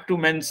 you have to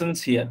mention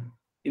here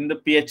in the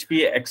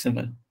PHP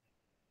XML.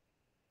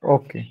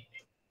 Okay.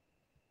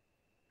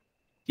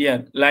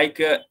 Here, like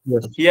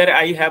Yes. here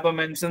I have a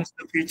mentions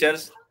the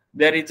features.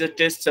 There is a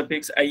test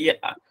suffix.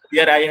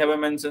 Here I have a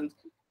mention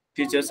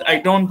features. I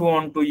don't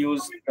want to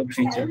use the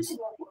features.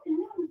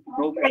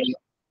 No problem.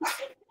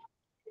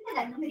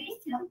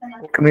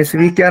 Okay. Means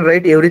we can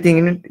write everything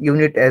in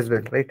unit as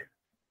well, right?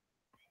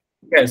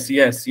 Yes,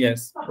 yes,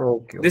 yes.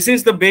 Okay. This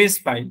is the base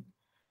file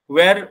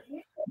where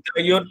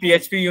your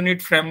PHP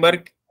unit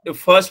framework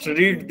first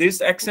read these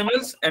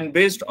XMLs, and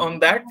based on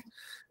that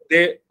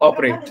they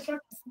operate.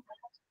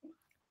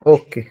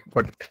 Okay.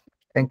 Got it.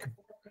 Thank you.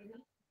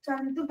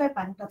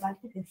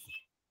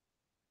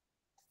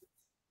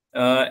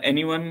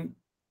 Anyone?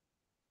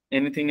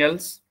 Anything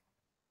else?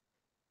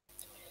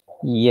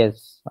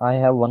 Yes, I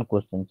have one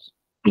question.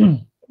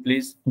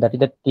 Please. That is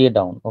the tear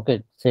down.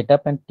 Okay,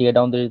 setup and tear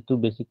down. There are two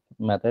basic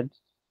methods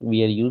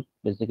we are used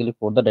basically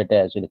for the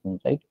data isolation,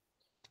 right?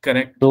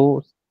 Correct.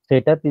 So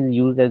setup is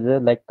used as a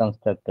like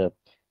constructor,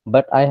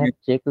 but I have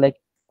checked like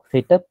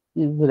setup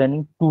is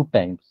running two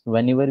times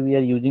whenever we are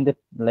using the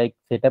like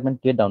setup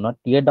and tear down. Not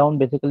tear down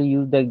basically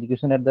use the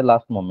execution at the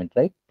last moment,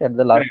 right? At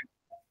the last Correct.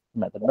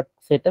 method. But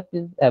setup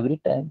is every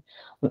time.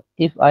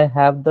 If I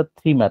have the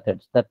three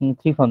methods, that means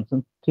three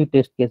functions, three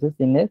test cases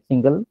in a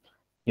single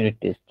unit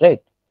test,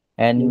 right?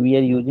 And we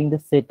are using the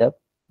setup,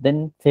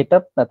 then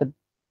setup method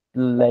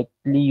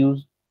likely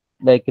use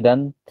like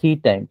run three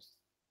times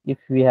if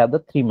we have the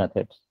three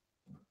methods.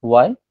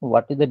 Why?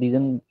 What is the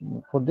reason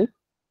for this?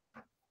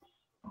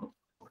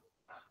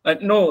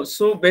 No,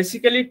 so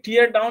basically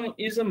tear down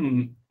is a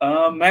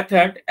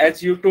method,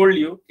 as you told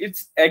you,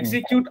 it's Hmm.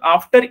 execute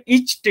after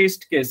each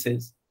test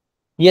cases.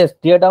 Yes,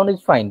 tear down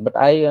is fine, but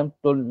I am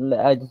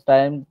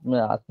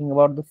asking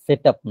about the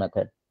setup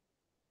method.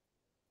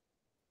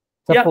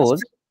 Yeah,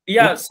 Suppose if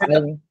yeah,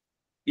 setup. I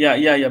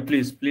Yeah.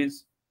 Please,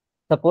 please.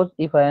 suppose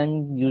if I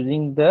am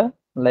using the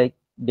like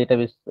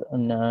database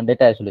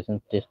data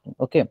isolation testing,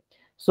 okay.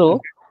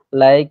 So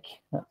like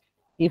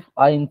if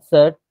I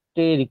insert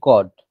a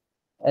record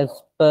as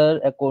per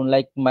account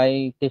like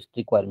my test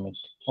requirement,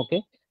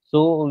 okay.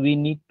 So we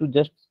need to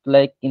just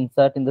like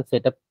insert in the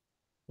setup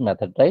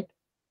method, right?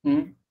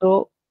 Hmm.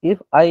 So if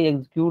I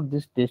execute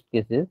these test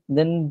cases,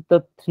 then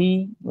the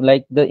three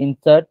like the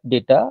insert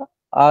data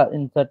are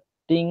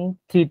inserting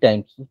three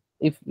times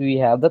if we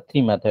have the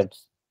three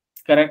methods.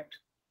 Correct.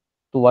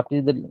 So what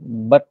is the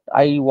but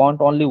I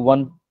want only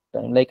one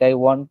time, like I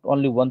want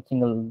only one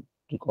single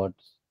records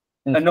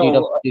instead of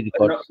No, three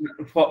no, records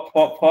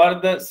for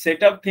the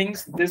setup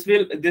things, this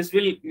will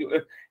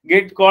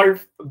get called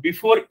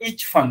before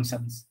each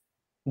functions.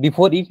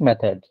 before each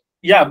method.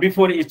 Yeah,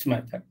 before each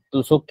method.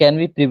 So can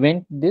we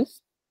prevent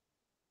this?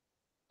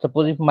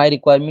 Suppose if my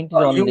requirement is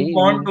only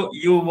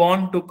You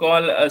want to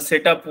call a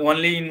setup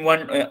only in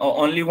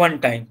only one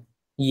time.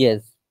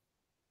 yes,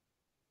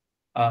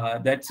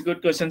 That's a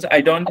good questions.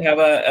 I don't have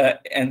a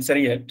answer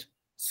yet,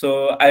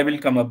 so I will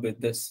come up with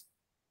this.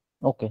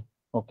 okay,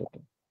 okay.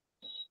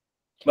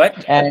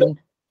 But And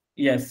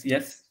yes.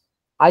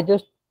 I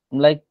just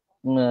like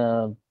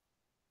uh,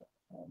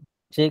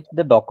 check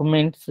the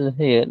documents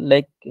here,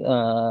 like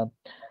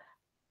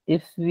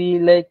if we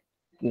like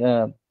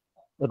uh,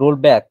 roll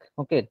back,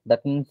 okay,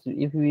 that means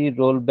if we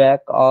roll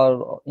back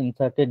or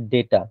inserted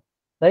data,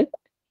 right?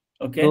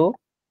 Okay, So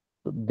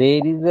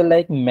there is a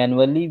like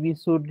manually we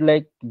should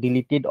like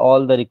deleted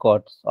all the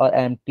records or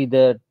empty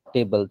the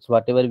tables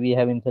whatever we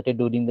have inserted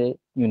during the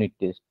unit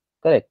test,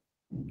 correct?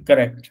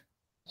 correct.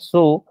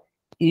 So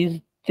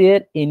is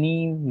there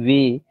any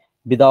way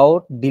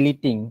without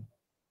deleting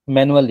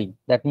manually?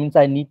 That means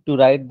I need to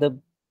write the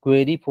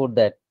query for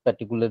that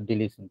particular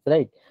deletions,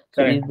 right?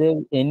 So is Correct.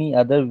 there any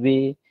other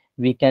way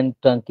we can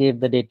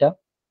truncate the data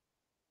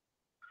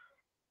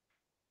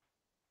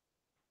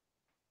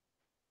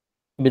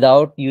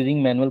without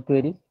using manual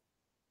queries?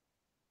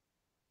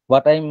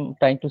 What I'm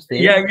trying to say,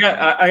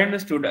 Yeah. I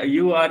understood.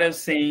 You are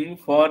saying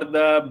for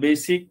the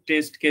basic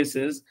test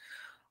cases,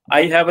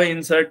 I have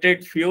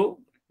inserted few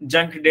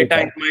junk data in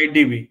data. my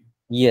DB,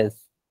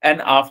 Yes,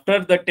 and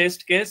after the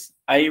test case,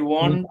 I need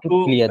want to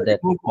to clear that.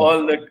 remove Hmm.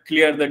 all the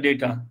clear the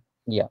data.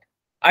 Yeah.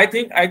 I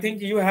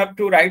think you have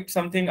to write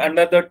something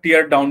under the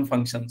tear down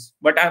functions,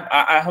 but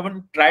I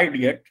haven't tried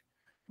yet.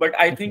 But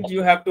I Okay. think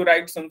you have to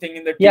write something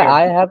in the Yeah, tear.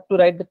 I have to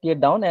write the tear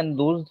down and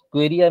those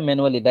query are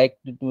manually, like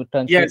to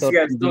truncate or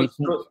Yes. delete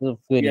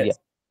query.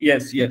 Yeah.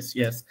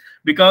 Yes.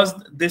 Because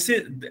this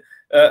is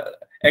uh,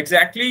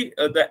 exactly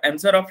the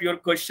answer of your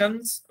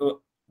questions.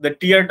 The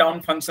tear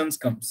down functions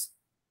comes.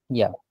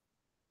 Yeah.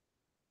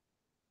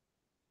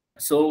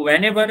 So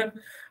whenever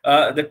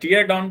the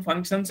tear down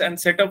functions and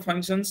setup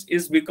functions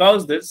is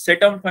because this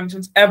setup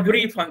functions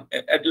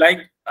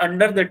like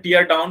under the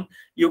tear down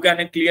you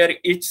can clear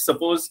each.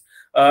 Suppose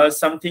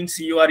some things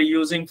you are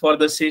using for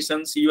the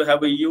sessions, you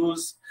have a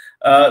use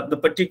the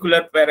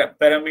particular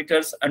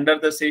parameters under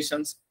the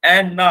sessions,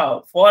 and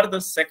now for the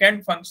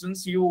second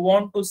functions you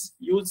want to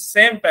use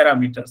same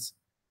parameters,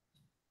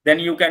 then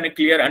you can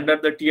clear under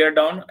the tear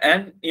down,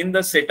 and in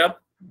the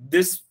setup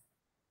this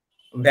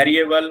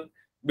variable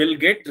will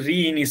get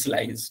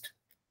reinitialized.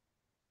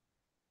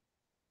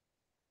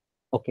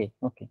 Okay.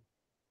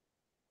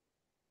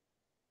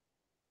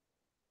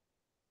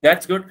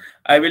 That's good.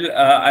 I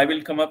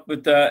will come up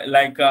with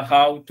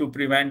how to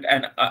prevent,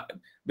 and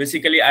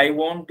basically I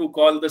want to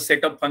call the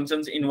setup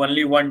functions in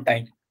only one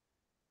time.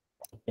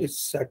 It's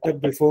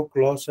setup before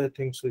clause, I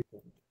think so.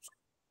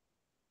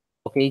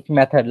 Okay, each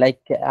method, like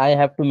I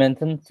have to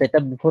mention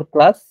setup before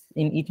class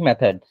in each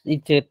method,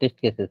 each test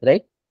cases,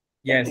 right?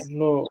 Yes,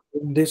 No,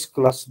 in this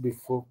class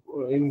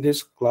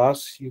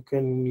you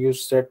can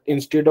use set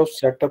instead of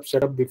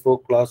setup before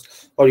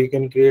class, or you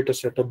can create a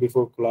setup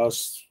before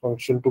class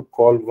function to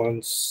call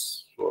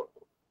once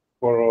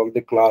for all the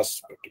class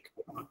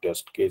particular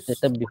test case.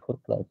 Setup before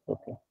class.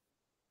 Okay.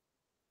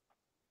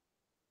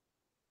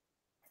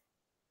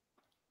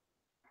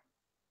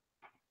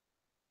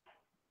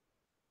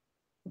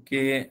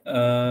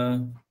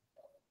 okay.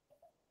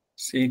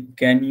 See,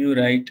 can you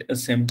write a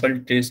simple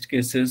test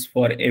cases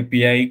for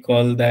API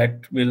call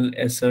that will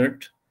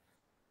assert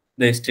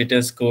the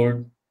status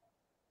code?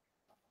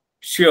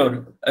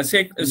 Sure. Yes.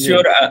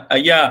 Sure.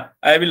 Yeah,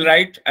 I will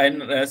write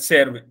and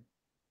share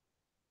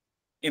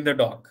in the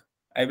doc.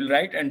 I will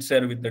write and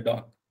share with the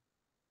doc.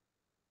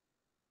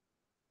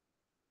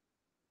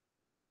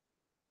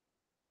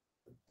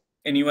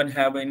 Anyone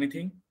have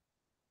anything?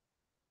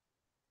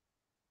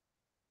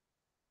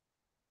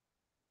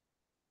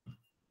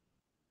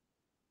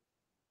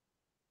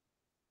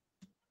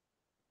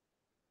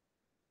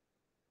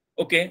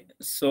 Okay,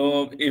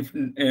 so if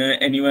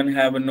anyone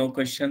have no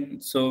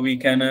question, so we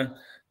can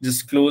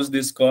just close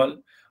this call.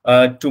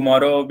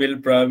 Tomorrow we'll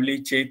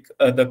probably check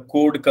the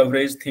code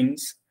coverage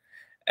things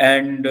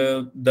and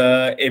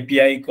the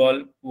API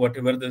call,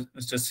 whatever the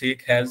Mr.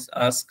 Sheikh has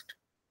asked,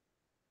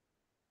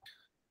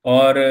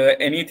 or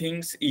any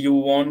things you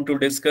want to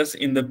discuss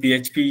in the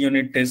PHP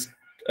unit test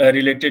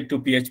related to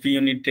PHP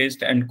unit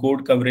test and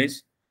code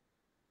coverage.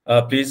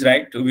 Please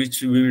write,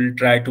 which we will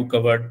try to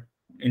cover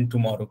in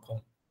tomorrow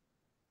call.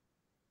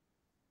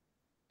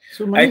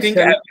 So I Manish, think,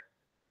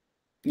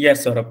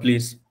 yes, Saurabh,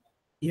 please.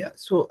 yeah.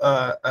 So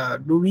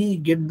do we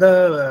get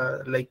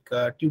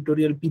the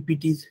tutorial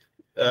PPTs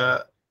uh,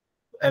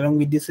 along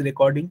with this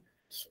recording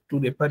to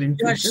refer in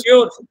Yeah, future?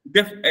 sure.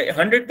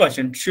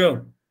 100%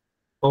 sure.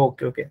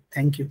 Okay, okay.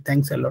 Thank you.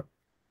 Thanks a lot.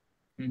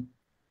 Hmm.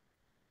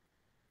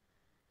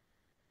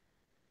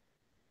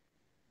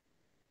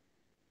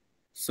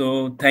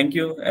 So thank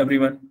you,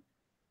 everyone.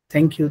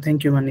 Thank you.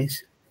 Thank you,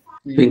 Manish.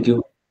 Thank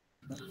you.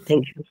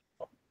 Thank you.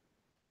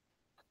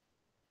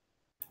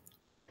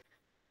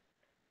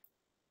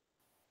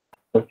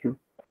 Thank you.